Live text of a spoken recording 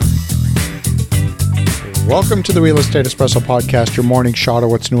Welcome to the Real Estate Espresso Podcast, your morning shot of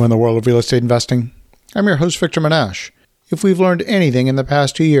what's new in the world of real estate investing. I'm your host, Victor Menashe. If we've learned anything in the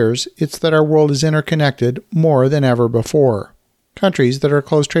past 2 years, it's that our world is interconnected more than ever before. Countries that are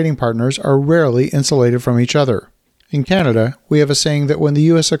close trading partners are rarely insulated from each other. In Canada, we have a saying that when the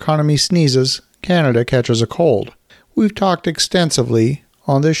U.S. economy sneezes, Canada catches a cold. We've talked extensively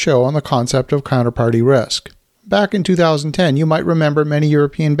on this show on the concept of counterparty risk. Back in 2010, you might remember many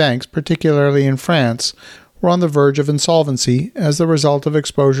European banks, particularly in France, were on the verge of insolvency as the result of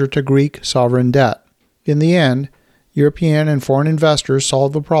exposure to Greek sovereign debt. In the end, European and foreign investors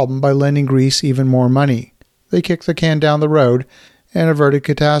solved the problem by lending Greece even more money. They kicked the can down the road and averted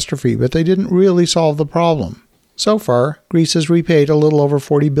catastrophe, but they didn't really solve the problem. So far, Greece has repaid a little over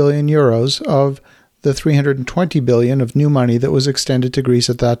 40 billion euros of the 320 billion of new money that was extended to Greece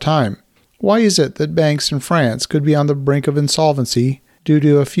at that time. Why is it that banks in France could be on the brink of insolvency due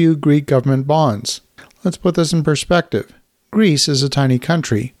to a few Greek government bonds? Let's put this in perspective. Greece is a tiny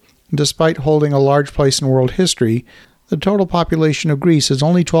country. Despite holding a large place in world history, the total population of Greece is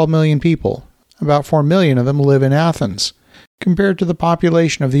only 12 million people. About 4 million of them live in Athens. Compared to the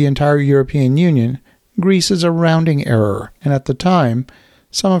population of the entire European Union, Greece is a rounding error, and at the time,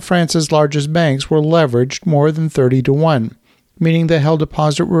 some of France's largest banks were leveraged more than 30 to 1, meaning they held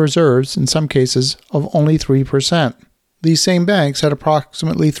deposit reserves, in some cases, of only 3%. These same banks had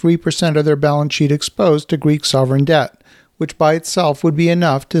approximately 3% of their balance sheet exposed to Greek sovereign debt, which by itself would be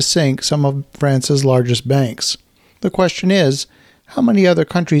enough to sink some of France's largest banks. The question is, how many other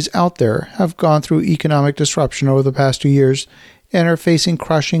countries out there have gone through economic disruption over the past 2 years and are facing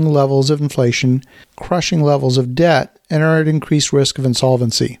crushing levels of inflation, crushing levels of debt, and are at increased risk of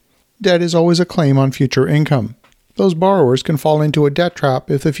insolvency? Debt is always a claim on future income. Those borrowers can fall into a debt trap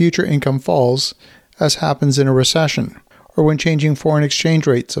if the future income falls, as happens in a recession, or when changing foreign exchange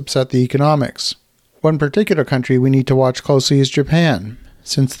rates upset the economics. One particular country we need to watch closely is Japan.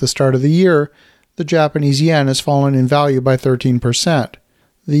 Since the start of the year, the Japanese yen has fallen in value by 13%.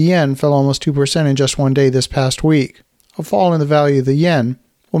 The yen fell almost 2% in just one day this past week. A fall in the value of the yen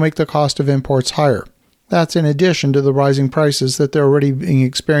will make the cost of imports higher. That's in addition to the rising prices that they're already being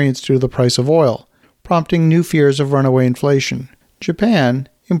experienced due to the price of oil, prompting new fears of runaway inflation. Japan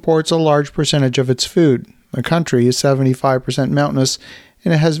imports a large percentage of its food. The country is 75% mountainous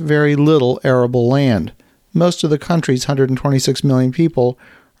and it has very little arable land. Most of the country's 126 million people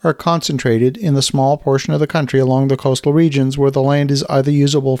are concentrated in the small portion of the country along the coastal regions where the land is either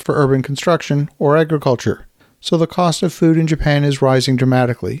usable for urban construction or agriculture. So the cost of food in Japan is rising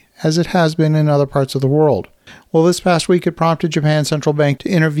dramatically, as it has been in other parts of the world. Well, this past week it prompted Japan's central bank to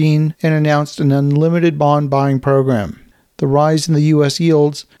intervene and announced an unlimited bond buying program. The rise in the U.S.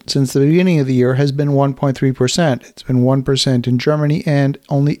 yields since the beginning of the year has been 1.3%. It's been 1% in Germany and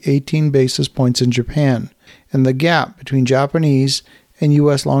only 18 basis points in Japan. And the gap between Japanese and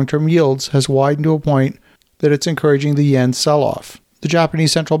U.S. long-term yields has widened to a point that it's encouraging the yen sell-off. The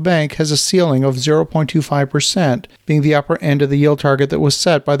Japanese central bank has a ceiling of 0.25%, being the upper end of the yield target that was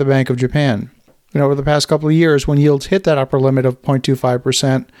set by the Bank of Japan. And over the past couple of years, when yields hit that upper limit of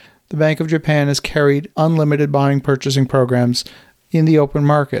 0.25%, the Bank of Japan has carried unlimited buying purchasing programs in the open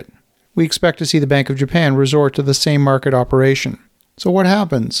market. We expect to see the Bank of Japan resort to the same market operation. So what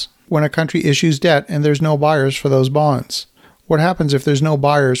happens when a country issues debt and there's no buyers for those bonds? What happens if there's no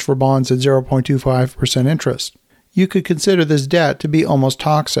buyers for bonds at 0.25% interest? You could consider this debt to be almost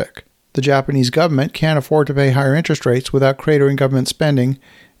toxic. The Japanese government can't afford to pay higher interest rates without cratering government spending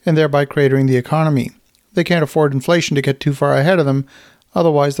and thereby cratering the economy. They can't afford inflation to get too far ahead of them,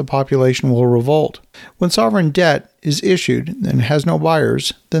 otherwise the population will revolt. When sovereign debt is issued and has no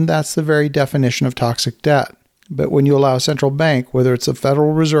buyers, then that's the very definition of toxic debt. But when you allow a central bank, whether it's the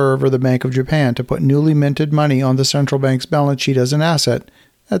Federal Reserve or the Bank of Japan, to put newly minted money on the central bank's balance sheet as an asset,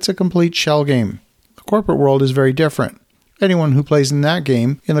 that's a complete shell game. The corporate world is very different. Anyone who plays in that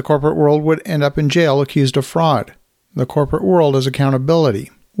game in the corporate world would end up in jail accused of fraud. The corporate world is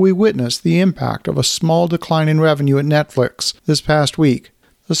accountability. We witnessed the impact of a small decline in revenue at Netflix this past week.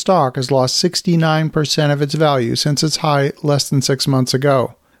 The stock has lost 69% of its value since its high less than 6 months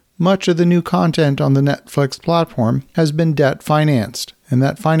ago. Much of the new content on the Netflix platform has been debt financed, and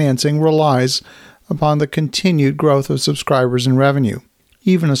that financing relies upon the continued growth of subscribers and revenue.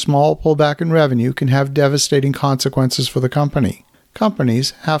 Even a small pullback in revenue can have devastating consequences for the company.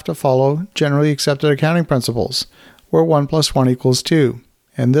 Companies have to follow generally accepted accounting principles, where 1 + 1 = 2.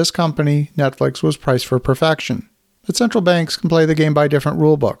 And this company, Netflix, was priced for perfection. But central banks can play the game by a different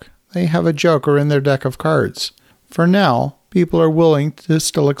rulebook. They have a joker in their deck of cards. For now, people are willing to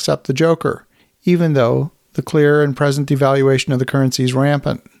still accept the joker, even though the clear and present devaluation of the currency is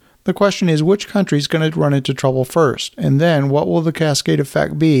rampant. The question is, which country is going to run into trouble first? And then what will the cascade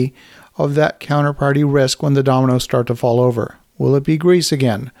effect be of that counterparty risk when the dominoes start to fall over? Will it be Greece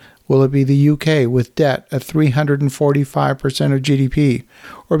again? Will it be the UK with debt at 345% of GDP?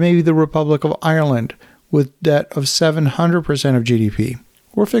 Or maybe the Republic of Ireland with debt of 700% of GDP?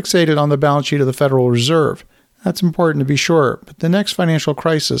 We're fixated on the balance sheet of the Federal Reserve. That's important to be sure, but the next financial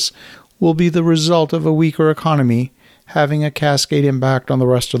crisis will be the result of a weaker economy having a cascade impact on the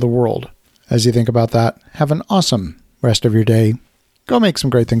rest of the world. As you think about that, have an awesome rest of your day. Go make some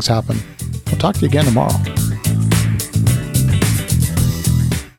great things happen. I'll talk to you again tomorrow.